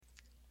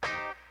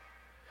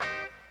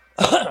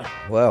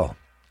Well,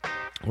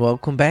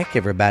 welcome back,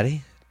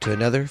 everybody, to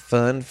another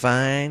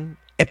fine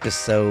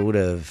episode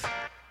of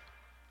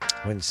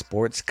When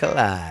Sports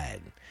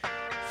Collide.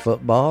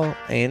 Football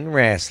and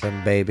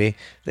wrestling, baby.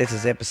 This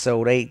is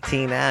episode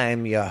 18. I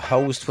am your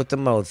host with the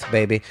most,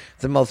 baby.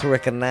 The most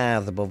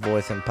recognizable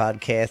voice in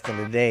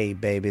podcasting today,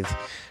 baby.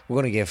 We're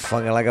going to get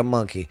funky like a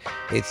monkey.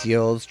 It's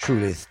yours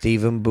truly,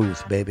 Stephen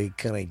Booth, baby.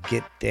 Gonna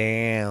get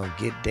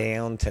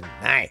down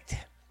tonight.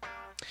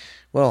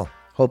 Well,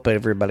 hope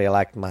everybody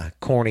liked my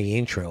corny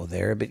intro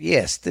there. But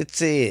yes,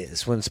 this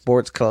is When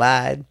Sports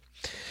Collide.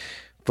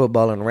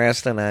 Football and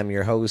wrestling. I'm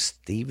your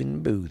host,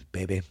 Stephen Booth,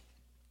 baby.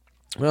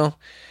 Well,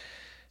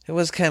 it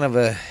was kind of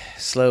a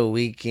slow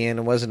weekend.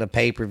 There wasn't a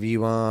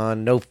pay-per-view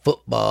on, no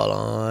football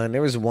on.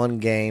 There was one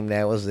game,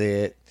 that was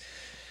it.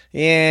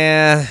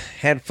 Yeah,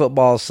 had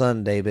football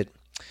Sunday, but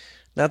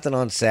nothing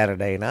on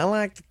Saturday. And I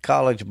like the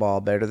college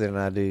ball better than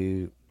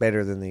the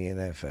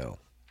NFL.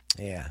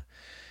 Yeah,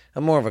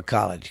 I'm more of a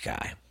college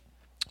guy.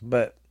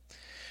 But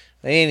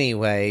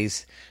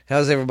anyways,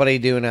 how's everybody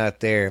doing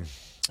out there?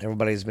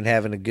 Everybody's been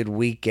having a good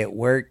week at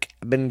work.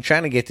 I've been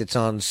trying to get this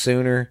on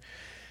sooner,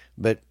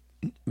 but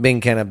been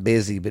kind of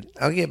busy, but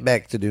I'll get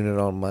back to doing it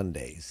on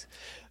Mondays.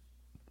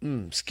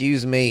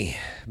 Excuse me.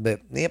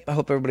 But, yep, I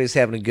hope everybody's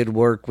having a good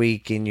work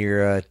week and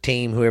your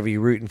team, whoever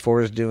you're rooting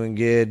for, is doing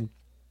good.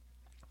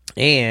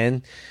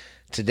 And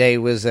today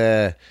was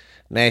a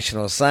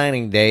National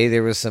Signing Day.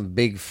 There was some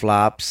big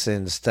flops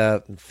and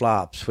stuff,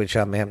 which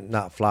I mean,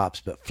 not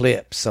flops, but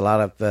flips. A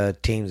lot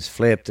of teams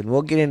flipped, and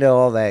we'll get into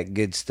all that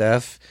good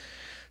stuff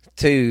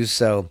too.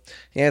 So,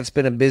 yeah, it's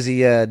been a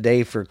busy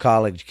day for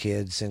college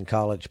kids and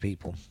college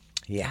people.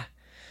 Yeah.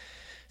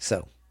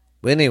 So,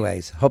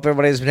 anyways, hope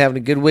everybody's been having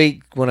a good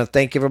week. Want to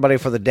thank everybody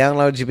for the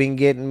downloads you've been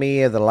getting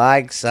me, the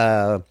likes.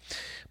 My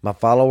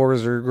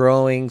followers are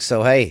growing.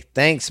 So, hey,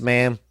 thanks,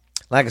 man.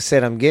 Like I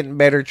said, I'm getting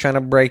better, trying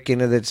to break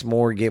into this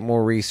more, get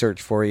more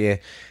research for you,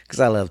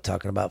 because I love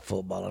talking about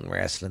football and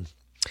wrestling.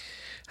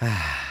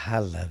 I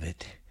love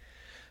it.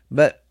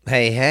 But,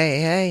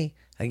 hey,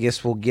 I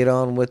guess we'll get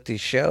on with the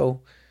show.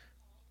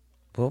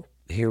 Well,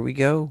 here we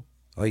go.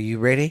 Are you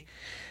ready?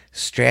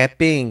 Strap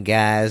in,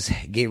 guys.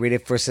 Get ready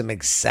for some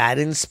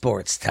exciting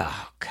sports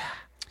talk.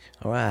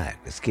 All right,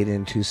 let's get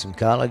into some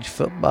college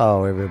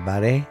football,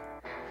 everybody.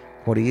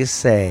 What do you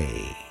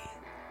say?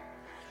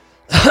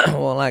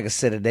 Well, like I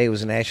said, today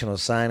was National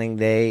Signing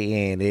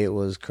Day, and it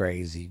was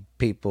crazy.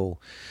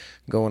 People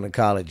going to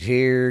college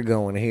here,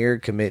 going here,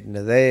 committing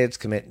to this,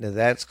 committing to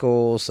that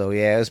school. So,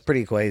 yeah, it was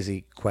pretty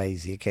crazy.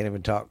 I can't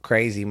even talk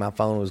crazy. My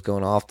phone was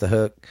going off the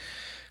hook.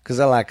 Because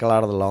I like a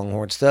lot of the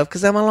Longhorn stuff,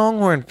 because I'm a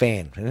Longhorn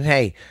fan. And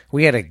hey,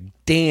 we had a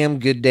damn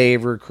good day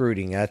of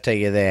recruiting, I'll tell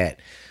you that.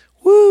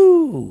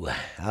 Woo!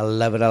 I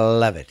love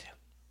it.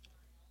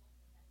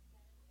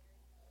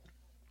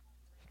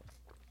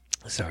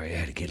 Sorry, I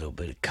had to get a little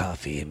bit of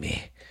coffee in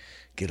me.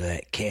 Get all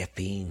that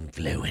caffeine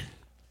flowing.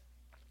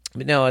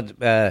 But no, it's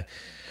been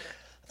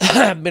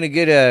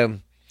a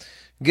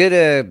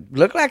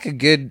looked like a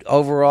good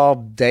overall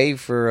day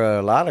for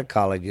a lot of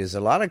colleges.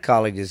 A lot of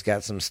colleges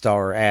got some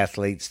star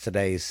athletes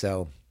today,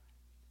 so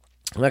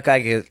looked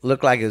like it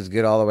was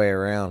good all the way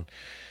around.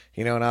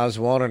 You know, and I was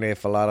wondering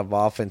if a lot of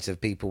offensive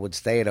people would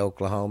stay at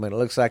Oklahoma, and it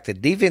looks like the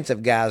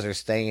defensive guys are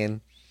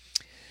staying,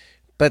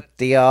 but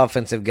the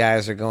offensive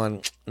guys are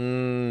going,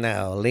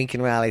 no,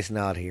 Lincoln Riley's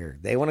not here.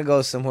 They want to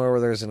go somewhere where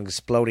there's an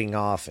exploding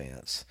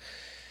offense.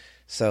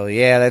 So,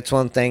 yeah, that's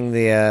one thing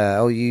the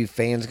OU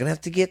fans are going to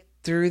have to get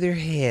through their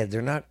head.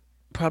 They're not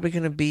probably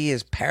going to be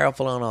as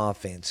powerful on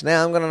offense.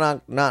 Now, I'm going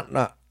to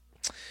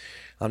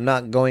I'm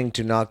not going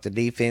to knock the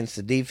defense.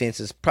 The defense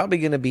is probably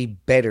going to be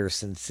better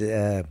since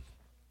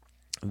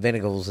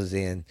Venables is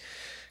in,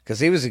 because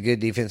he was a good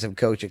defensive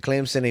coach at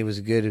Clemson. He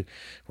was good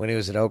when he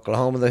was at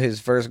Oklahoma,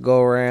 his first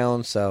go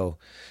around. So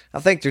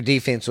I think their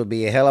defense will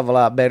be a hell of a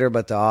lot better,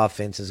 but the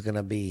offense is going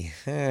to be,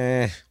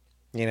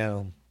 you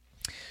know.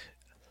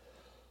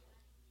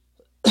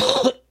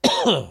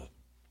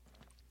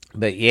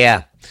 But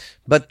yeah,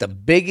 but the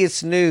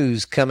biggest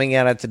news coming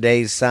out of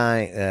today's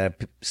kid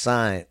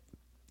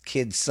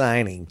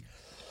signing,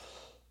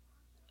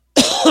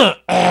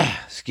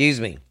 excuse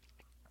me,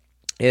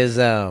 is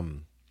the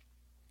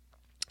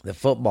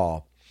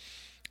football.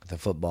 The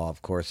football,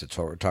 of course, that's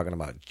what we're talking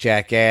about.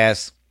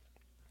 Jackass.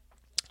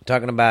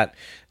 Talking about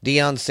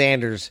Deion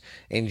Sanders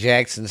in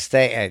Jackson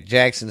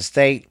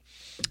State.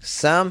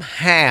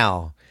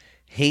 Somehow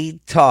he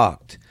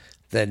talked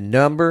the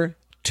number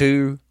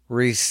 2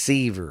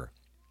 receiver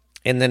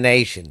in the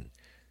nation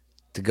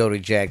to go to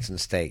Jackson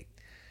State.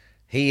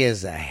 He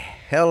is a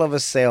hell of a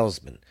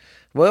salesman.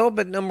 Well,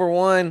 but number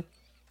 1,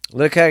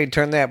 look how he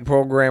turned that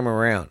program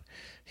around.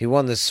 He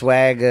won the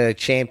SWAG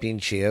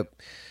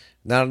championship.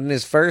 Not in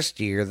his first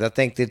year. I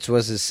think this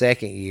was his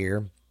second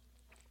year.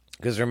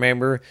 Because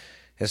remember,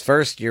 his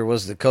first year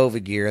was the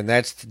COVID year, and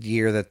that's the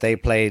year that they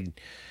played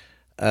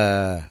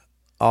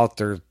all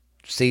their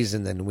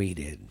season than we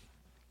did.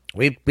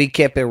 We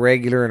kept it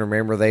regular, and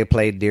remember they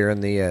played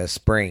during the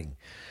spring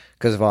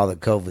because of all the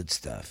COVID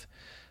stuff.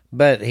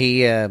 But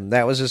he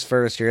that was his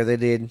first year. They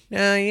did,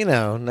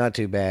 not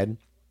too bad.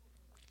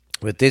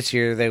 But this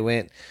year they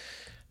went,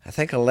 I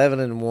think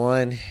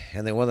 11-1,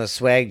 and they won the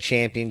SWAG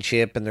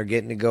championship, and they're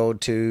getting to go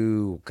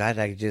to. God,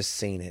 I just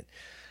seen it.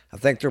 I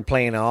think they're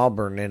playing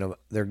Auburn, and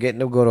they're getting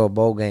to go to a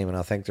bowl game, and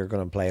I think they're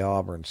going to play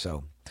Auburn.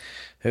 So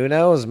who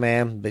knows,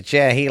 man? But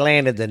yeah, he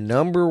landed the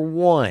number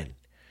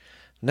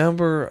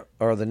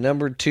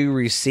two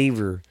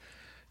receiver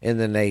in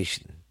the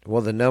nation.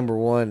 Well, the number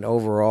one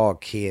overall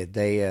kid.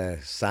 They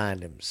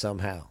signed him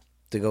somehow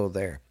to go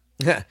there.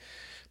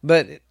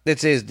 But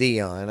it's his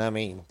Dion. I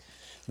mean,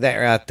 that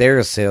right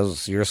there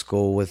sells your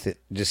school with it,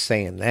 just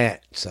saying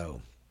that.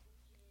 So,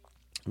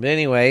 but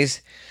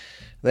anyways,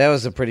 that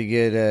was a pretty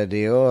good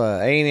deal.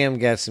 A&M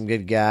got some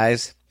good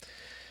guys.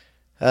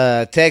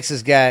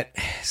 Texas got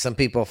some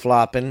people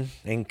flopping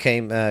and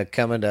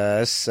coming to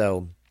us.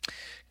 So,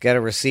 got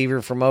a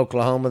receiver from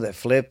Oklahoma that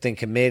flipped and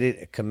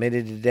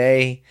committed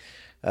today.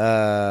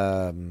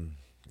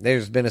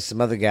 There's been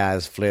some other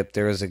guys flipped.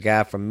 There was a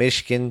guy from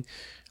Michigan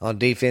on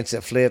defense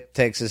that flipped.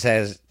 Texas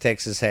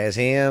has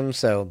him.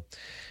 So,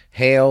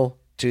 hail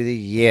to the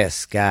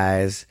yes,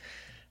 guys.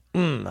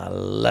 I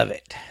love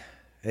it.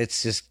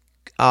 It's just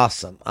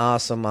awesome.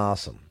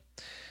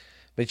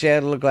 But yeah,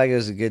 it looked like it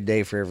was a good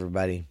day for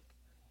everybody.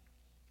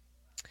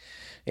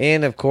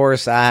 And, of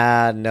course,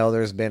 I know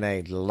there's been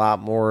a lot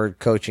more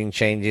coaching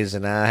changes,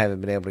 and I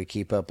haven't been able to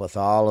keep up with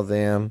all of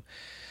them.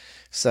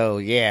 So,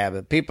 yeah,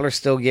 but people are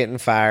still getting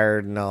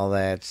fired and all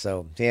that.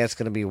 So, yeah, it's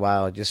going to be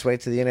wild. Just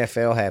wait till the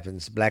NFL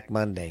happens, Black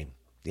Monday.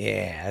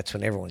 Yeah, that's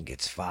when everyone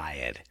gets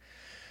fired.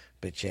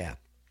 But, yeah,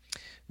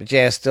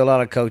 still a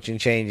lot of coaching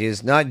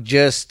changes. Not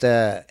just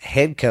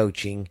head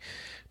coaching,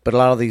 but a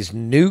lot of these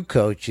new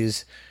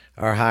coaches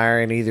are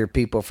hiring either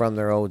people from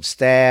their old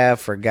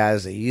staff or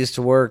guys they used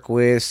to work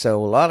with.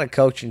 So a lot of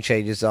coaching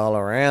changes all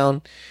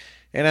around.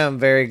 And I'm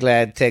very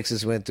glad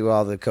Texas went through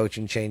all the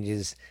coaching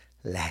changes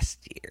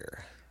last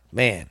year.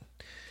 Man.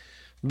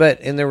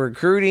 But in the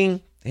recruiting,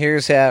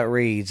 here's how it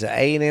reads.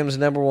 A&M's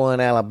number 1,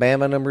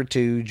 Alabama number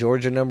 2,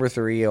 Georgia number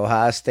 3,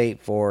 Ohio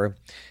State 4,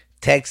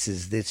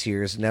 Texas this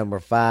year's number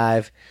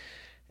 5.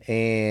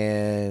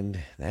 And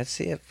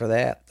that's it for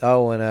that.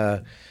 Oh, and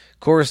of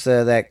course,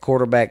 that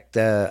quarterback,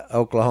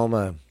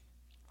 Oklahoma,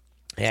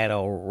 had a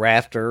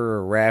Raptor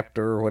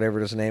or whatever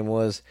his name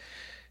was.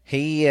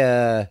 He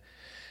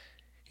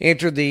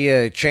entered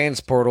the trans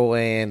portal,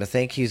 and I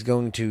think he's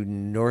going to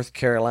North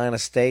Carolina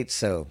State.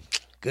 So,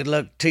 good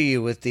luck to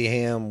you with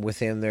him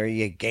there,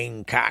 you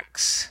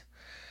Gamecocks.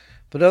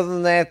 But other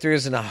than that, there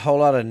isn't a whole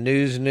lot of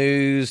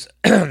news.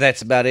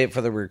 That's about it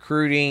for the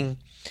recruiting.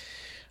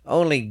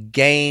 Only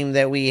game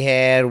that we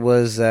had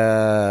was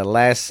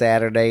last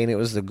Saturday, and it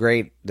was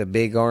the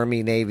big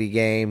Army-Navy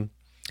game.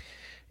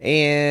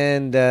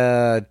 And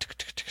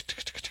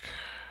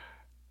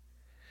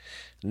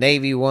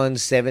Navy won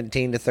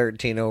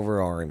 17-13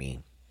 over Army.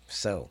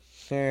 So,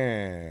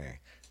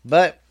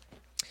 but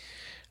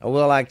I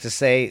will like to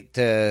say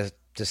to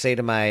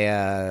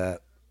my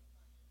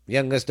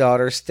youngest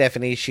daughter,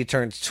 Stephanie, she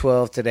turns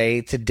 12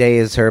 today. Today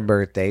is her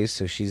birthday,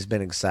 so she's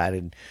been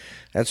excited.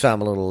 That's why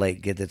I'm a little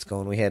late get this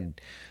going. We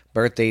had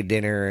birthday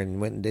dinner and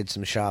went and did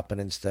some shopping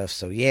and stuff.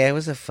 So, yeah, it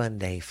was a fun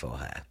day for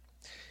her.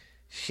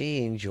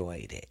 She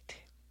enjoyed it.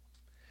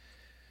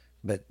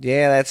 But,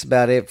 yeah, that's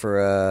about it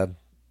for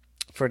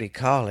the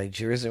college.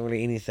 There isn't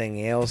really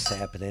anything else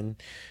happening.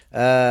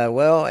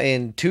 Well,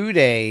 in 2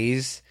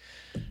 days,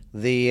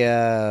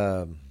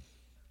 the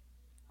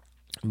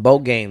bowl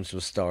games will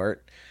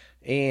start.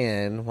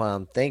 And while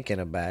I'm thinking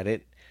about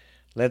it,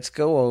 let's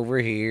go over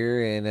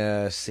here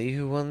and see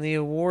who won the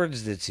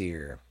awards this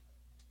year.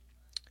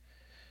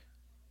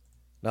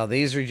 Now,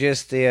 these are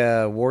just the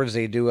awards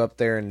they do up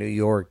there in New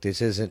York.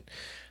 This isn't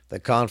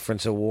the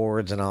conference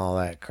awards and all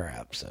that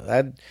crap. So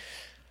that'd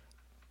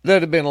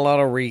have been a lot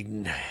of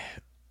reading.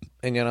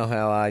 And you know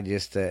how I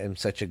just am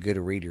such a good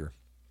reader.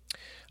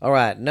 All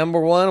right,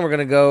 number 1, we're going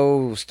to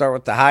go start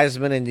with the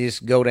Heisman and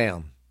just go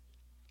down.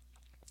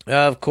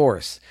 Of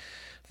course,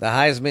 the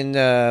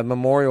Heisman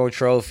Memorial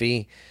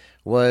Trophy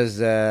was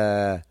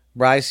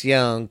Bryce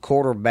Young,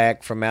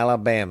 quarterback from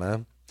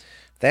Alabama.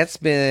 That's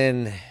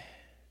been...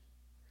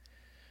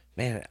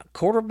 Man,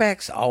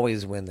 quarterbacks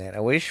always win that. I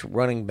wish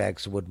running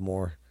backs would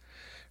more.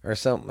 Or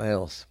something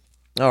else.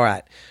 All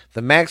right.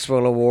 The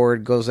Maxwell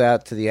Award goes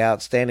out to the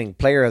Outstanding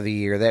Player of the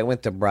Year. That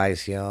went to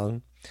Bryce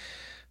Young.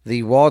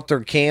 The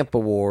Walter Camp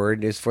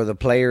Award is for the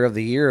Player of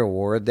the Year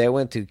Award. That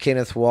went to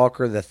Kenneth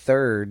Walker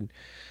III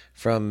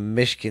from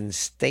Michigan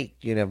State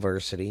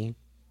University.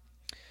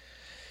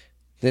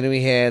 Then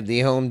we had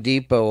the Home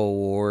Depot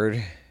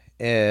Award,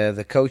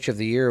 the Coach of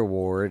the Year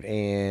Award,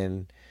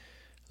 and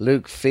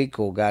Luke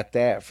Fickle got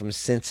that from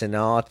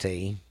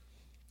Cincinnati.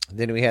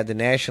 Then we had the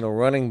National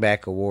Running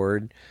Back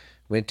Award,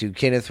 went to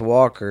Kenneth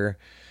Walker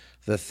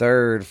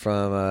III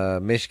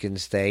from Michigan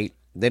State.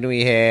 Then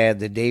we had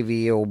the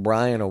Davey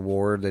O'Brien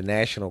Award, the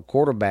National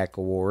Quarterback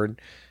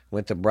Award,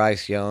 went to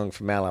Bryce Young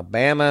from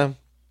Alabama.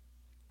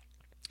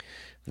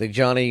 The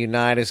Johnny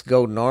Unitas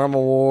Golden Arm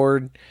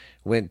Award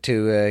went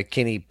to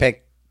Kenny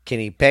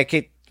Kenny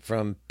Pickett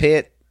from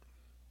Pitt.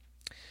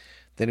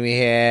 Then we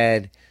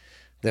had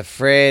the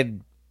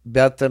Fred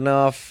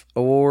Beltonoff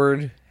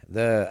Award.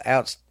 The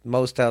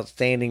most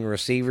outstanding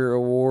receiver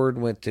award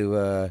went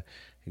to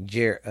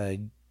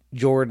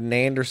Jordan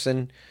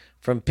Anderson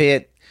from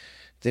Pitt.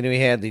 Then we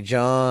had the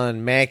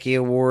John Mackey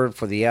Award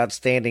for the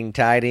outstanding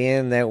tight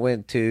end. That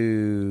went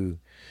to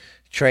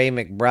Trey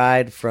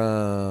McBride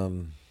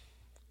from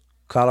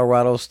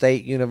Colorado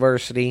State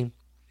University.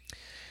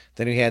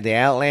 Then we had the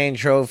Outland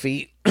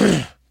Trophy.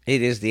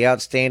 It is the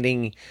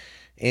outstanding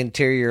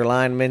interior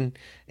lineman.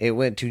 It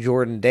went to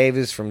Jordan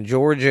Davis from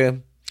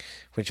Georgia,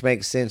 which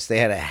makes sense. They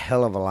had a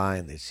hell of a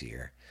line this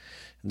year.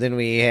 Then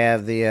we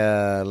have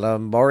the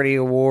Lombardi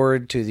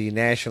Award to the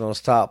Nationals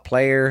top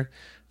player.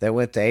 That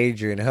went to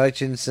Adrian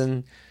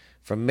Hutchinson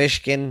from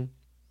Michigan.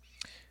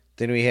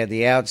 Then we had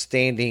the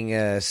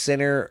Outstanding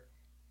Center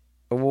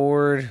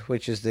Award,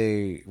 which is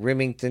the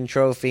Remington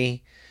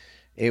Trophy.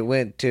 It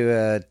went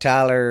to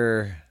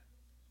Tyler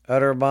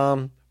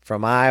Utterbaum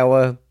from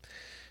Iowa.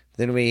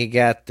 Then we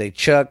got the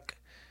Chuck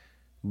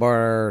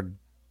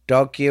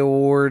Bardocchio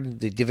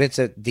Award. The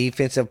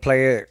defensive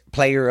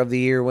player of the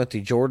year went to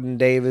Jordan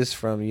Davis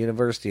from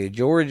University of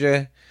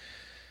Georgia.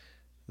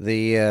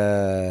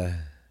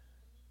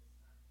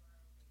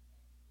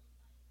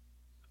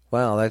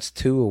 Wow, that's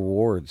 2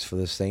 awards for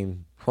the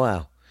same.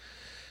 Wow.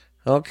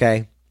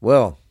 Okay.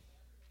 Well,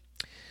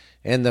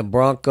 and the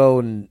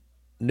Bronco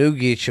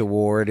Nugich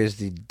Award is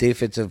the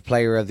defensive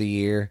player of the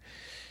year.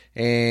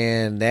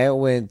 And that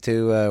went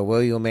to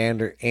William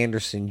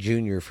Anderson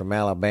Jr. from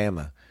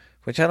Alabama,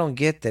 which I don't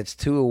get. That's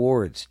 2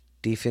 awards.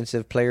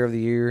 Defensive player of the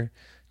year,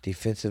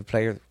 defensive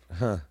player.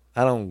 I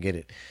don't get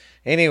it.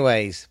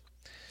 Anyways,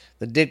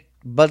 the Dick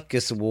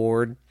Butkus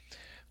Award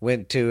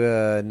went to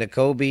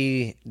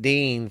Nakobe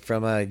Dean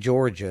from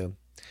Georgia.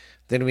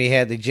 Then we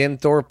had the Jim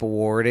Thorpe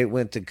Award. It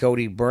went to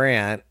Cody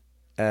Brandt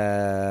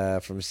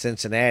from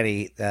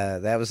Cincinnati.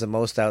 That was the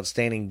most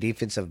outstanding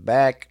defensive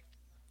back.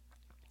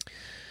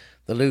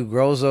 The Lou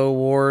Grozo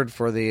Award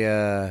for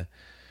the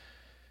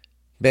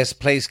Best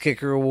Place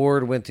Kicker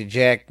Award went to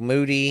Jack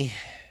Moody.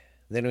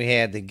 Then we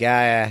had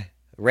the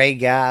Ray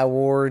Guy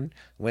Award.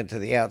 Went to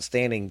the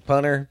Outstanding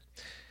Punter.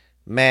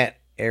 Matt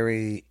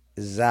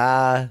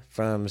Ariza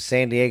from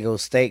San Diego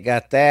State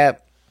got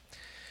that.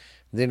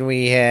 Then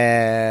we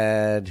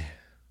had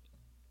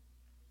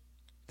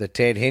the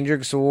Ted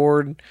Hendricks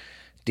Award.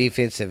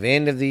 Defensive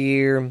End of the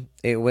Year.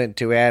 It went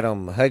to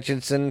Adam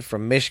Hutchinson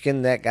from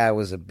Michigan. That guy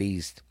was a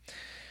beast.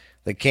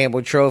 The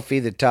Campbell Trophy,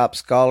 the top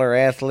scholar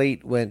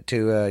athlete, went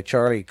to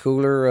Charlie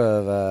Cooler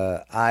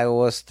of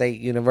Iowa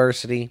State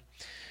University.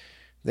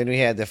 Then we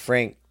had the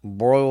Frank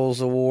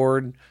Broyles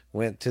Award,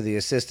 went to the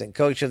Assistant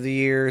Coach of the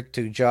Year,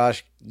 to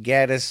Josh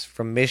Gaddis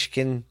from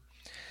Michigan.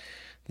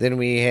 Then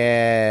we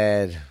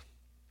had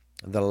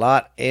the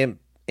Lott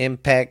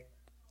Impact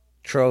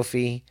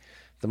Trophy,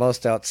 the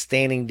most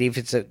outstanding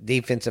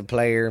defensive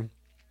player,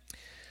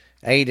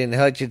 Aiden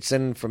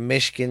Hutchinson from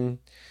Michigan.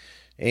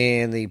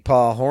 And the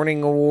Paul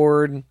Hornung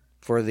Award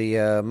for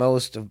the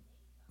most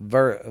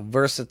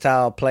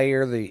versatile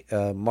player, the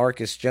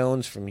Marcus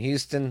Jones from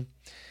Houston.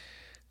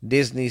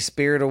 Disney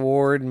Spirit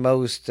Award,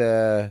 most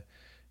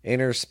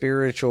inner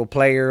spiritual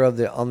player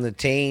on the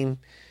team,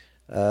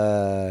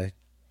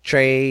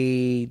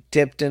 Trey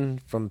Tipton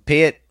from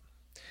Pitt.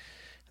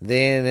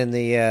 Then in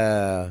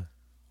the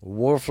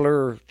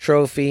Wolfler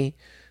Trophy,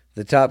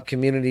 the top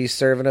community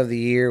servant of the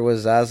year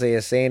was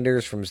Isaiah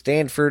Sanders from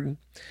Stanford.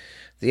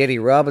 The Eddie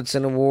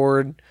Robinson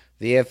Award,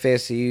 the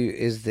FSU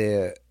is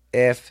the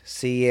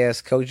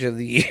FCS Coach of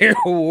the Year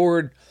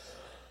Award.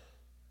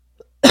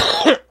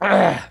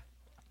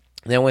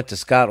 Then went to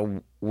Scott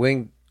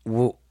Witcham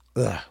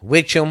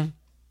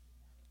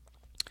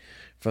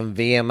from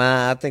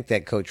VMI. I think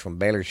that coach from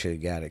Baylor should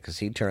have got it because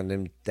he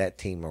turned that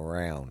team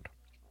around.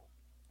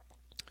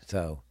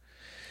 So,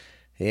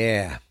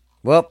 yeah.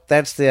 Well,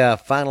 that's the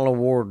final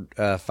award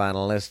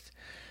finalist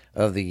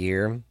of the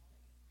year.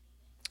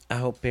 I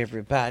hope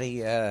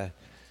everybody's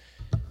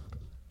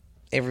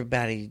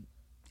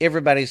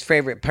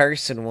favorite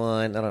person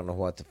won. I don't know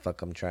what the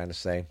fuck I'm trying to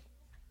say.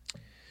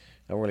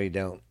 I really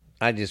don't.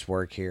 I just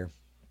work here.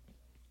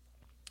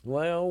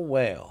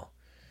 Well.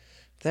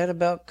 That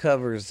about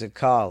covers the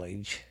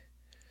college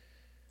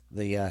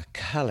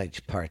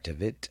part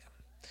of it.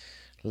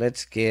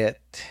 Let's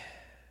get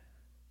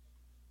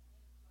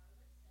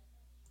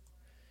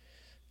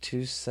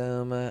to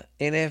some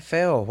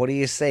NFL. What do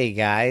you say,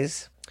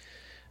 guys?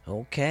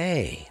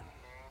 Okay.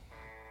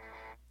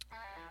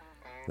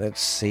 Let's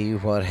see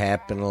what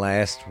happened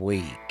last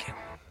week.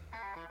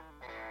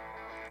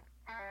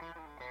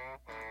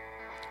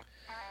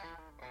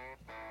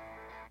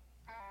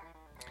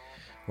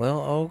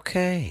 Well,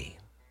 okay.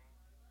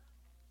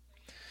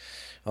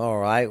 All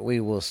right, we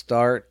will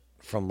start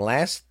from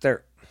last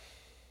Thursday.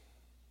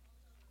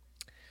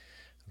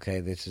 Okay,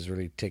 this is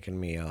really ticking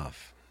me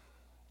off.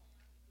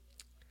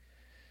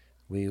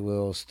 We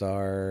will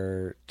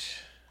start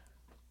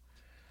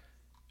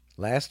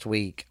last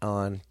week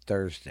on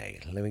Thursday.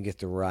 Let me get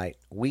the right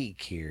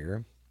week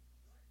here.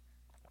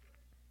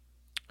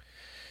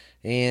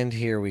 And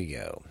here we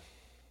go.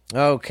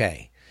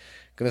 Okay.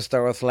 Going to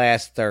start with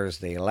last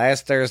Thursday.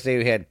 Last Thursday,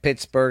 we had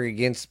Pittsburgh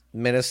against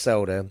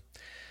Minnesota.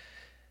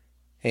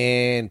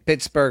 And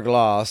Pittsburgh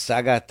lost.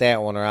 I got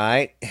that one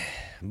right.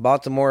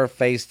 Baltimore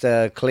faced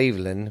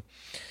Cleveland.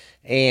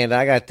 And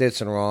I got this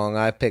one wrong.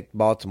 I picked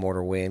Baltimore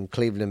to win.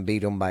 Cleveland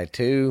beat them by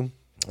 2.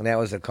 And that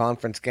was a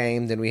conference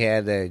game. Then we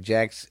had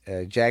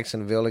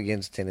Jacksonville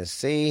against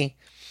Tennessee.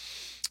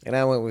 And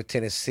I went with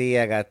Tennessee.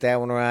 I got that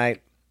one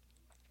right.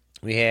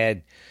 We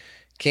had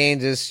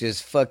Kansas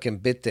just fucking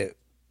beat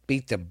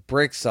the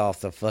bricks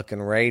off the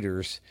fucking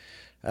Raiders.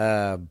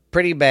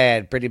 Pretty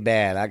bad.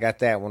 I got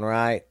that one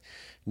right.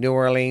 New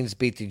Orleans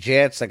beat the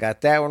Jets. I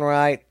got that one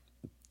right.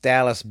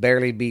 Dallas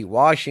barely beat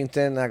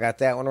Washington. I got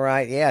that one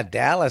right. Yeah,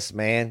 Dallas,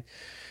 man.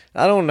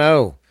 I don't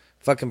know.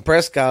 Fucking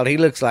Prescott, he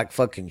looks like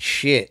fucking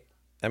shit.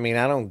 I mean,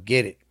 I don't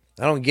get it.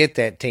 I don't get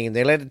that team.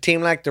 They let a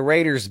team like the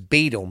Raiders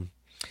beat them.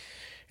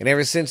 And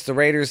ever since the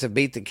Raiders have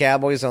beat the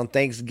Cowboys on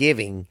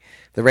Thanksgiving,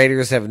 the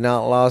Raiders have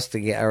not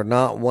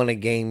not won a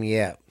game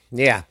yet.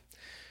 Yeah,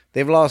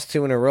 they've lost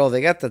 2 in a row.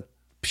 They got the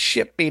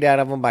shit beat out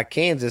of them by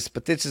Kansas,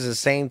 but this is the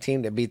same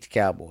team that beat the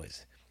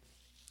Cowboys.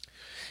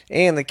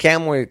 And the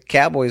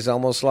Cowboys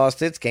almost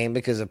lost its game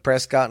because of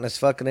Prescott and his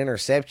fucking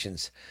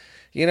interceptions.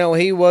 You know,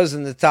 he was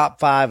in the top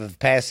 5 of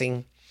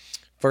passing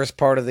first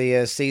part of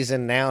the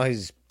season. Now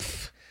he's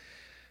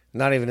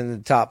not even in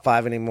the top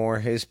 5 anymore.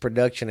 His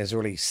production has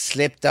really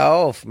slipped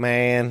off,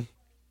 man.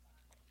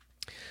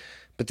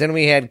 But then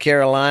we had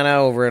Carolina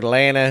over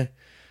Atlanta.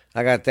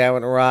 I got that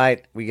one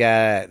right. We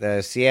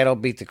got Seattle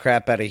beat the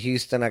crap out of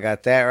Houston. I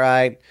got that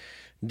right.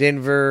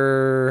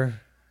 Denver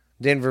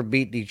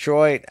beat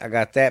Detroit. I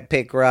got that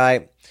pick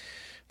right.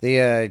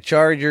 The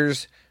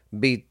Chargers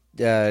beat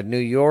New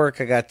York.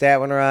 I got that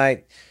one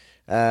right.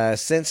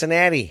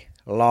 Cincinnati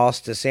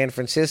lost to San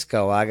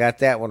Francisco. I got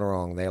that one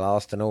wrong. They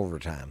lost in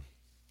overtime.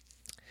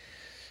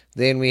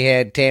 Then we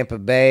had Tampa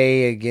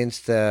Bay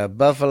against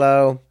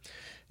Buffalo.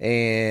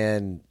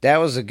 And that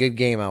was a good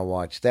game I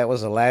watched. That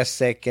was a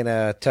last-second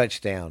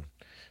touchdown.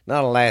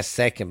 Not a last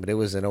second, but it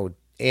was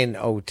in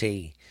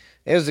OT.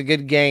 It was a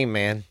good game,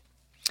 man.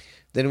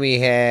 Then we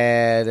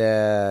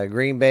had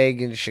Green Bay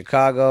against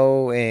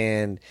Chicago,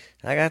 and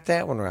I got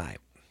that one right.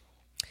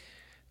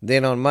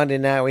 Then on Monday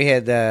night, we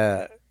had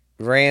the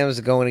Rams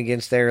going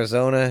against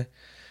Arizona,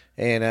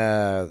 and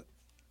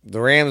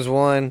the Rams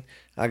won.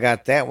 I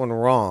got that one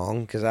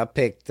wrong because I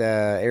picked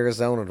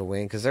Arizona to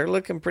win because they're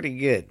looking pretty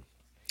good.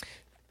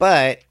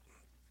 But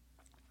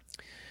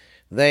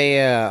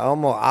they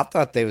I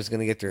thought they was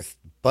going to get their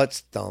butts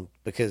stomped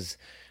because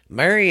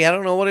Murray, I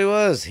don't know what he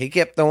was. He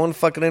kept throwing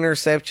fucking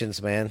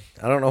interceptions, man.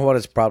 I don't know what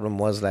his problem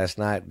was last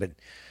night, but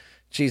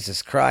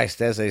Jesus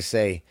Christ, as they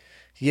say,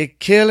 you're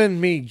killing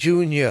me,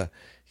 Junior.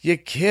 You're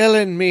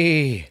killing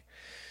me.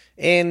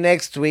 And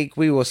next week,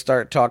 we will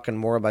start talking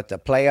more about the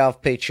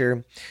playoff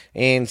picture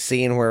and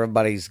seeing where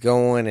everybody's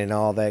going and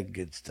all that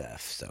good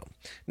stuff. So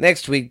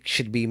next week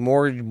should be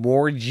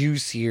more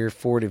juicier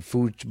for the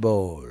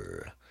football.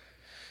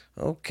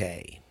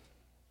 Okay.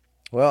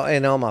 Well,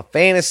 and on my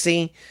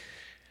fantasy,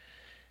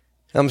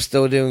 I'm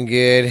still doing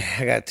good.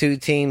 I got 2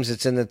 teams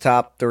that's in the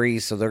top 3,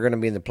 so they're going to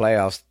be in the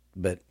playoffs.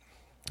 But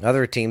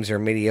other teams are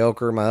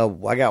mediocre.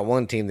 I got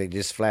one team that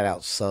just flat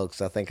out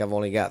sucks. I think I've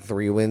only got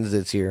 3 wins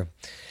this year.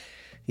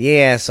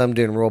 Yes, I'm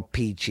doing real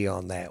peachy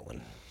on that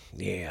one.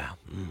 Yeah,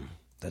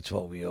 that's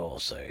what we all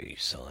say,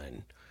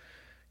 son.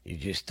 You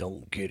just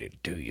don't get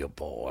it, do you,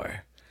 boy?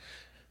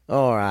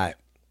 All right.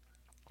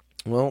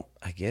 Well,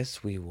 I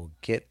guess we will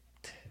get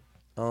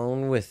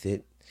on with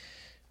it.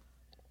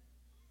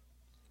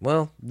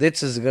 Well,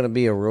 this is going to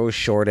be a real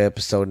short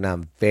episode, and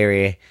I'm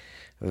very,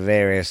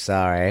 very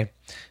sorry.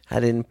 I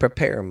didn't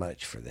prepare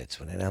much for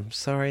this one, and I'm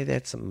sorry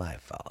that's my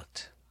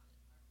fault.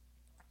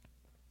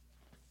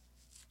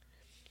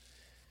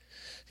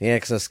 Yeah,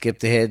 because I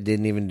skipped ahead,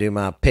 didn't even do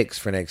my picks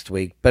for next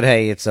week. But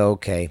hey, it's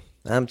okay.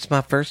 It's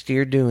my first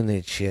year doing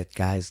this shit,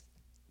 guys.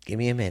 Give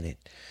me a minute.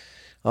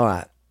 All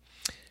right.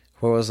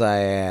 Where was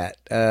I at?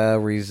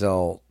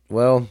 Result.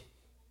 Well,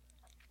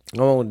 I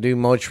won't do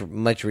much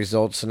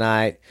results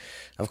tonight.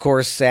 Of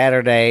course,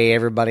 Saturday,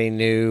 everybody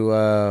knew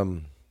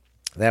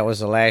that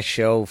was the last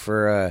show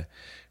for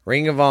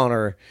Ring of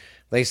Honor.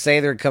 They say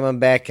they're coming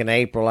back in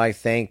April, I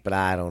think, but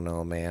I don't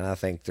know, man. I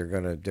think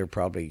they're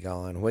probably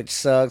gone, which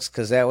sucks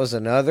because that was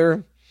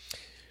another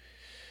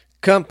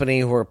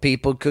company where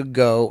people could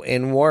go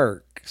and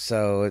work.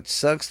 So it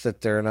sucks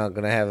that they're not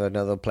going to have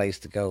another place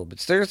to go, but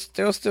there's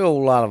still a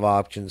lot of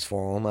options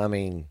for them. I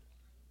mein,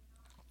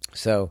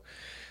 so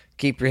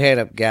keep your head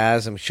up,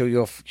 guys. I'm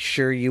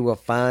sure you will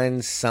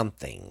find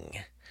something.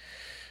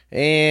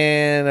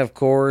 And of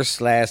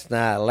course, last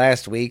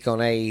week on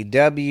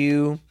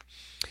AEW.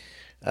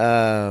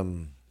 What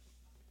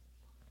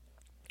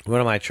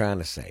am I trying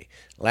to say?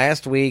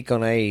 Last week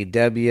on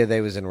AEW, they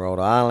was in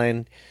Rhode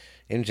Island.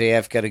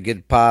 MJF got a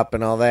good pop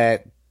and all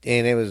that.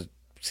 And it was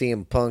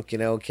CM Punk, came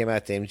out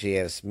to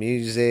MJF's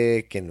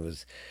music and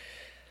was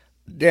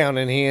down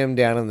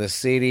in the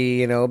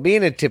city,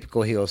 being a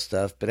typical heel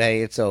stuff. But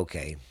hey, it's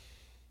okay.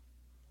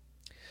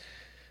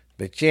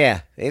 But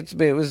yeah, it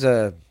was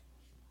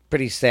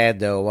pretty sad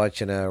though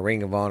watching a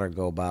Ring of Honor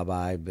go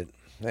bye. But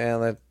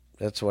well,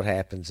 that's what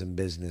happens in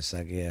business,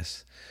 I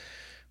guess.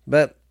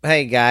 But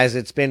hey, guys,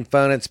 it's been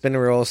fun. It's been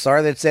real.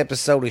 Sorry this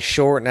episode is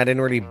short and I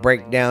didn't really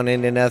break down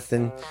into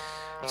nothing.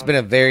 It's been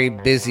a very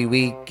busy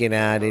week and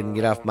I didn't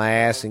get off my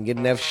ass and get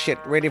enough shit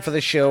ready for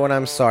the show, and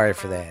I'm sorry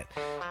for that.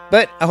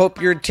 But I hope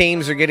your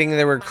teams are getting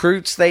the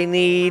recruits they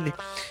need,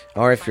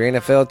 or if your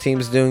NFL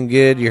team's doing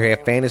good, your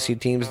fantasy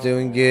team's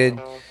doing good.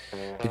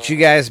 But you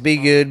guys be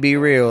good, be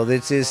real.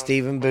 This is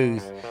Stephen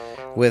Booth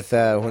with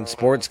When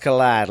Sports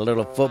Collide. A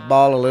little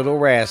football, a little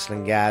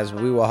wrestling, guys.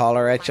 We will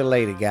holler at you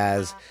later,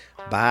 guys.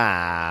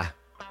 Bye.